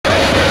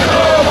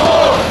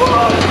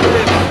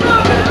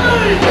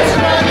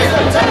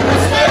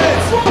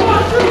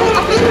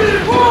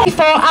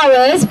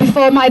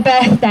before my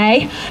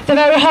birthday, the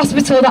very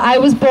hospital that I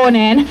was born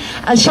in,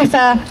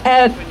 Sheffield,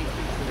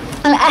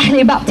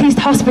 Al-Ahli Baptist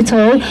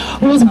Hospital,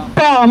 was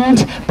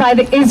bombed by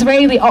the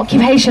Israeli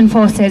occupation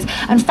forces,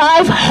 and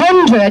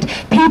 500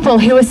 people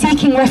who were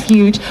seeking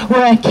refuge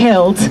were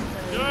killed.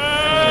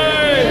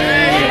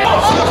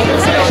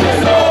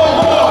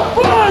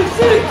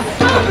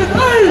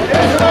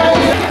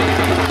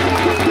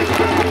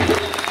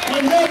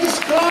 When they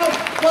describe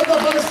what the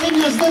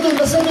Palestinians did on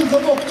the 7th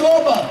of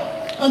October,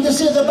 and they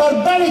say the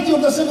barbarity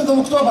of the 7th of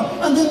October,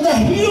 and then the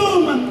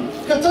human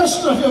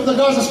catastrophe of the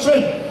Gaza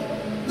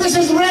Strip, this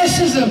is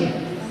racism.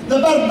 The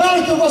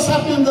barbarity of what's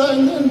happening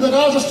in the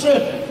Gaza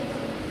Strip.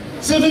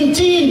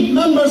 17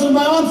 members of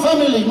my own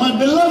family, my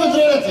beloved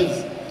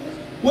relatives,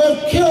 were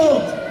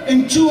killed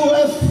in 2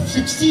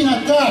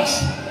 F-16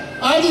 attacks.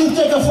 I didn't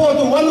take a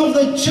photo. One of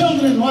the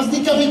children was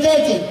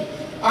decapitated.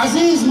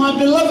 Aziz, my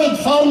beloved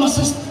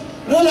pharmacist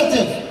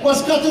relative,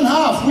 was cut in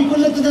half. We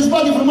collected his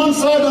body from one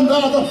side and the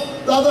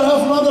other half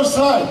from the other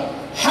side.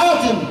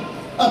 Hatim,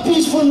 a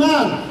peaceful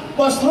man,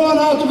 was thrown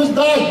out of his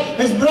died.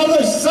 His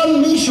brother's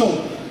son, Misho,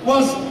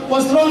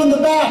 was thrown in the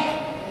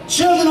back.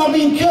 Children are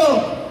being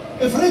killed.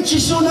 If Richie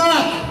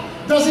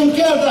Sunak doesn't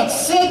care that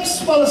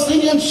 6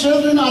 Palestinian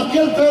children are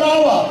killed per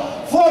hour,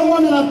 4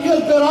 women are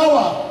killed per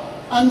hour,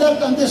 and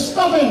they're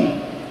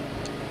stopping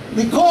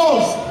the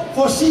calls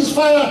for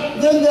ceasefire,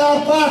 then they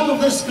are part of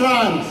this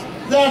crime.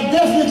 They are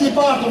definitely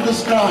part of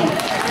this crime.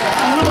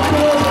 I'm not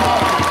curious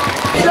about it.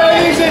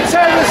 Israelis a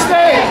terrorist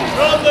state!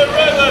 From the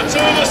river to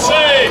the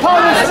sea!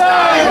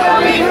 Palestine will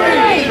be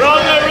free! From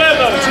the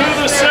river to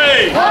the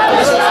sea!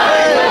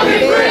 Palestine will be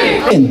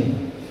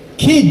free!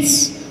 Kids,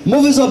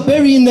 mothers are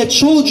burying their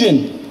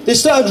children. They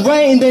started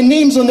writing their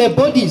names on their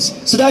bodies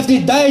so that if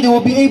they die, they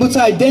will be able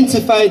to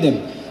identify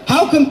them.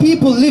 How can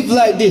people live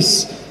like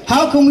this?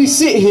 How can we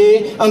sit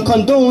here and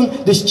condone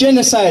this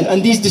genocide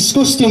and these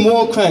disgusting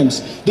war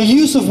crimes? The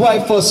use of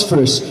white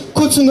phosphorus,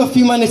 cutting off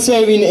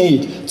humanitarian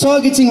aid,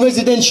 targeting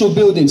residential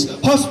buildings,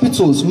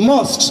 hospitals,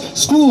 mosques,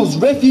 schools,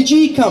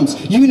 refugee camps,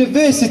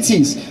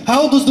 universities.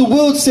 How does the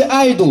world sit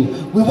idle?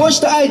 We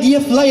watched the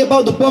IDF lie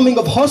about the bombing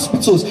of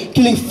hospitals,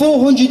 killing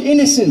 400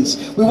 innocents.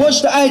 We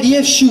watched the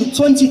IDF shoot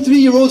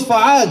 23-year-old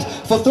Fa'ad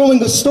for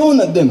throwing a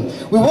stone at them.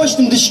 We watched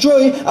them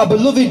destroy our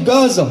beloved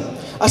Gaza.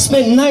 I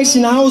spent nights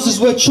in houses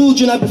where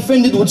children I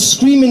befriended would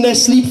scream in their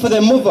sleep for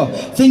their mother,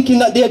 thinking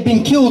that they had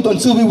been killed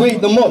until we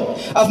wake them up.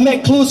 I've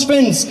met close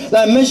friends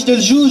like Majd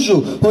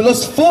el-Juju, who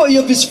lost 40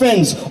 of his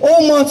friends,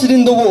 all martyred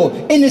in the war,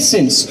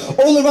 innocents,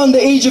 all around the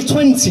age of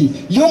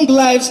 20, young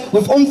lives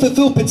with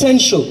unfulfilled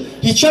potential.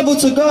 He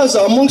travelled to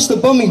Gaza amongst the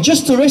bombing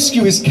just to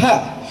rescue his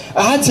cat.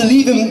 I had to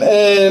leave him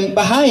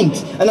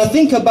behind, and I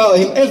think about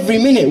him every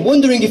minute,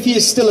 wondering if he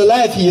is still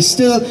alive, he is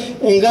still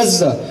in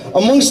Gaza,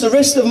 amongst the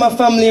rest of my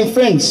family and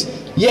friends.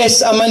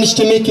 Yes, I managed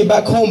to make it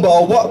back home,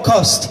 but at what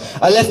cost?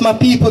 I left my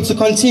people to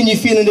continue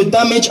feeling the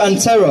damage and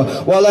terror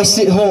while I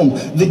sit home.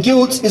 The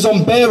guilt is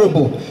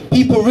unbearable.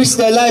 People risk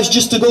their lives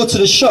just to go to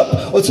the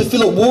shop or to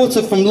fill up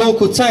water from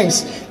local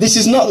tanks. This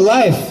is not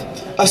life.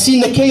 I've seen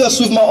the chaos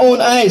with my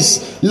own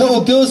eyes.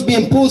 Little girls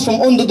being pulled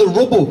from under the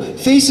rubble,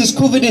 faces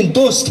covered in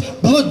dust,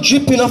 blood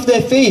dripping off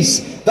their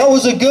face. That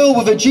was a girl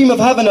with a dream of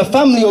having a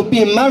family or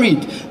being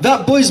married.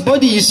 That boy's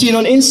body you seen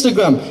on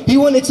Instagram, he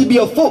wanted to be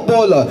a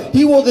footballer.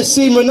 He wore the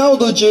same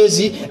Ronaldo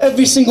jersey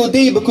every single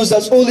day because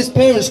that's all his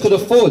parents could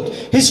afford.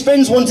 His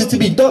friends wanted to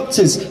be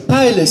doctors,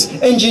 pilots,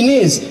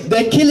 engineers.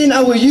 They're killing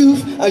our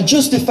youth and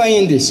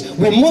justifying this.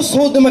 We must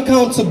hold them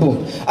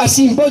accountable. I've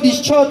seen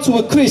bodies charred to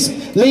a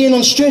crisp, laying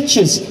on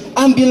stretchers.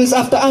 Ambulance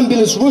after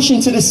ambulance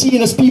rushing to the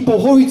scene as people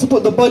hurry to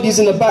put the bodies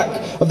in the back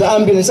of the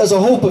ambulance as a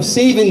hope of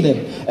saving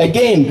them.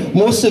 Again,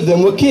 most of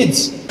them were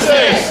kids. When do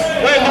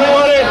we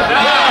want it?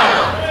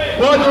 Now!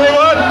 What do we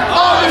want?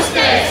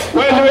 Armistice!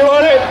 When do we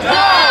want it?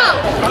 Now!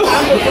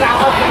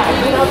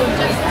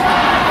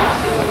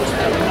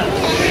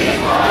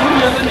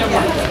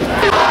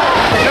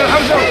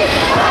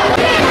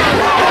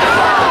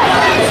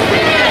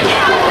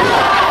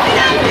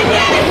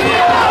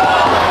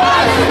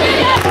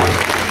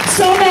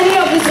 So many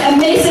of these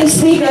amazing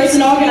speakers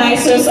and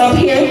organizers up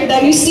here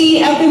that you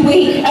see every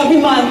week, every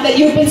month, that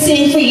you've been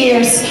seeing for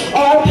years,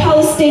 are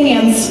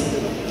Palestinians.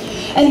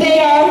 And they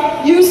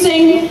are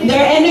using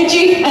their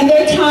energy and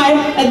their time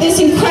at this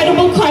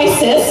incredible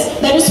crisis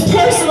that is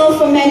personal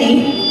for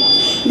many.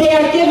 They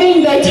are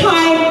giving their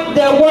time,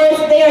 their words,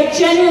 they are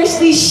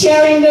generously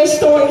sharing their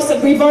stories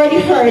that we've already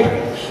heard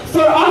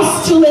for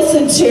us to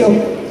listen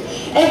to.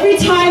 Every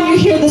time you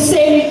hear the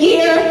same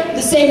year,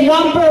 the same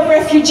number of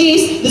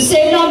refugees, the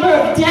same number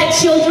of dead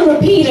children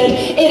repeated,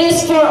 it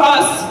is for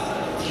us.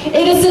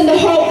 It is in the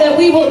hope that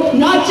we will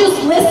not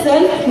just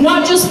listen,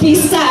 not just be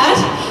sad,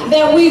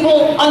 that we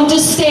will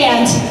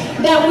understand,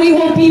 that we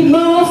will be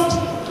moved,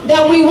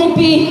 that we will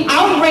be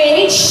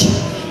outraged,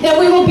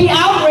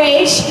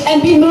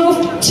 and be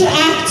moved to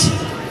act.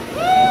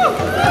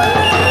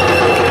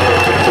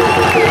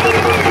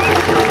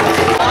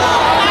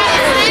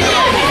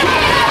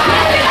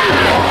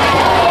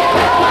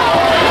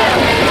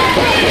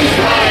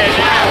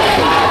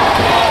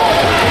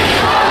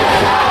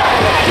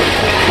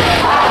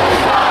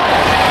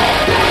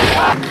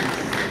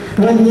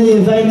 when the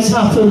events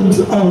happened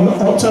on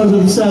October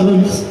the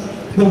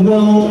 7th, the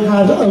world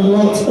had a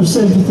lot of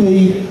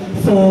sympathy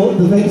for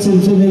the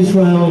victims in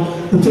Israel,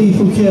 the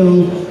people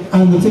killed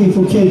and the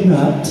people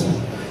kidnapped.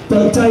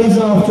 But days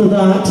after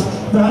that,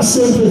 that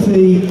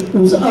sympathy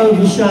was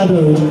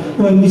overshadowed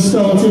when we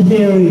started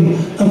hearing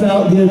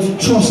about the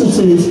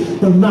atrocities,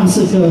 the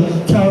massacre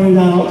carried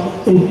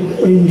out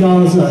in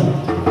Gaza.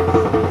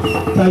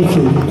 Thank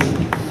you.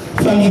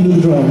 Thank you for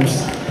the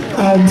drums.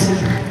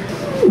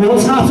 And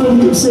what's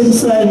happened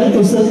since then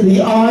is that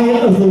the eye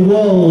of the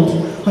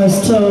world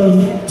has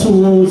turned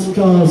towards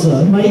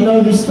Gaza. Make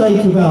no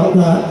mistake about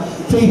that.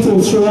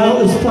 People throughout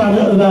this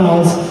planet of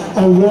ours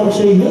are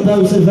watching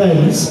those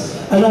events.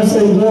 And as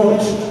they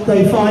watch,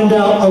 they find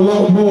out a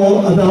lot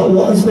more about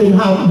what has been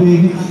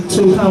happening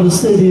to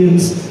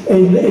Palestinians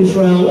in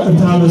Israel and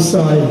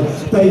Palestine.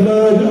 They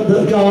learn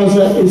that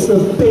Gaza is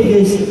the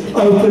biggest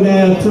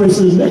open-air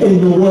prison in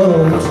the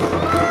world.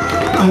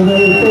 And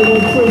they have been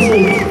in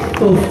prison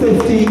for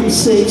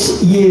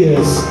 56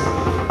 years.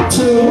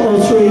 2 or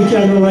 3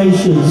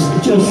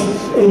 generations, just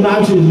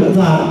imagine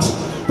that.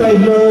 They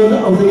learn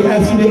of the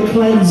ethnic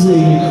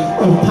cleansing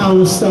of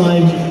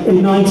Palestine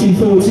in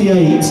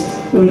 1948,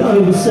 when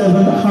over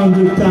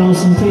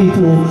 700,000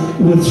 people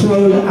were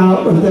thrown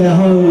out of their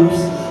homes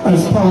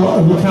as part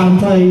of a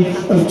campaign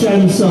of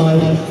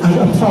genocide and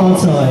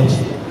apartheid.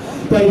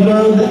 They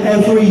learn that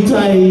every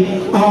day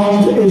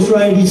armed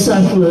Israeli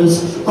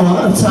settlers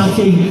are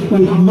attacking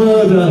with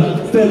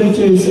murder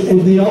villages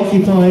in the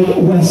occupied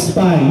West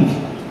Bank.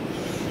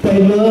 They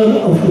learn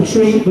of the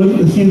treatment,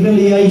 the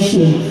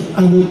humiliation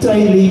and the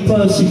daily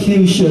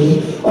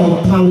persecution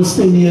of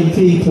Palestinian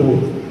people.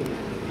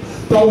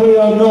 But we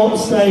are not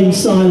staying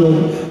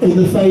silent in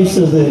the face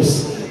of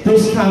this.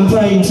 This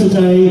campaign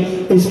today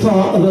is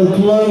part of a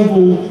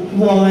globally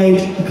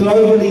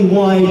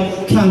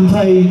wide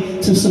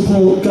campaign to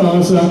support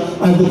Gaza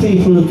and the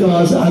people of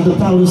Gaza and the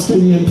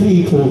Palestinian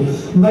people.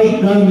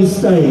 Make no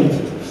mistake.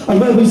 And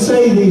when we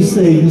say these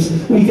things,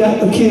 we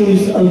get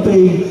accused of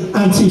being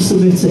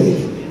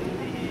anti-Semitic.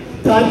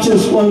 That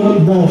just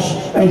won't wash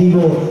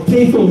anymore.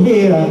 People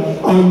here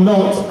are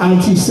not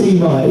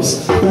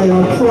anti-Semites. They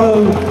are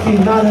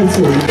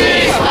pro-humanity.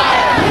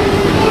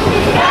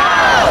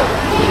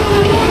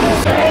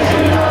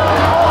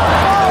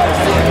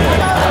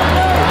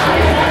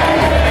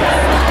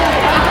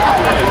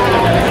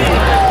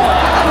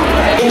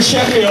 In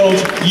Sheffield,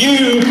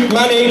 you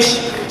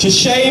managed to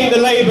shame the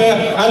Labour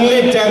and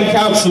Lib Dem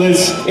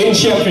councillors in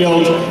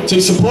Sheffield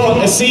to support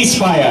a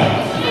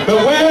ceasefire.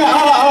 But where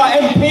are our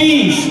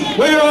MPs?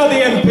 Where are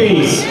the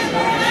MPs?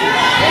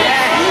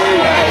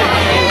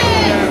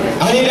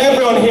 I need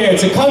everyone here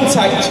to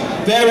contact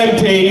their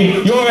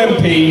MP, your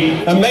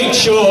MP, and make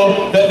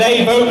sure that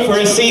they vote for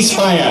a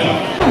ceasefire.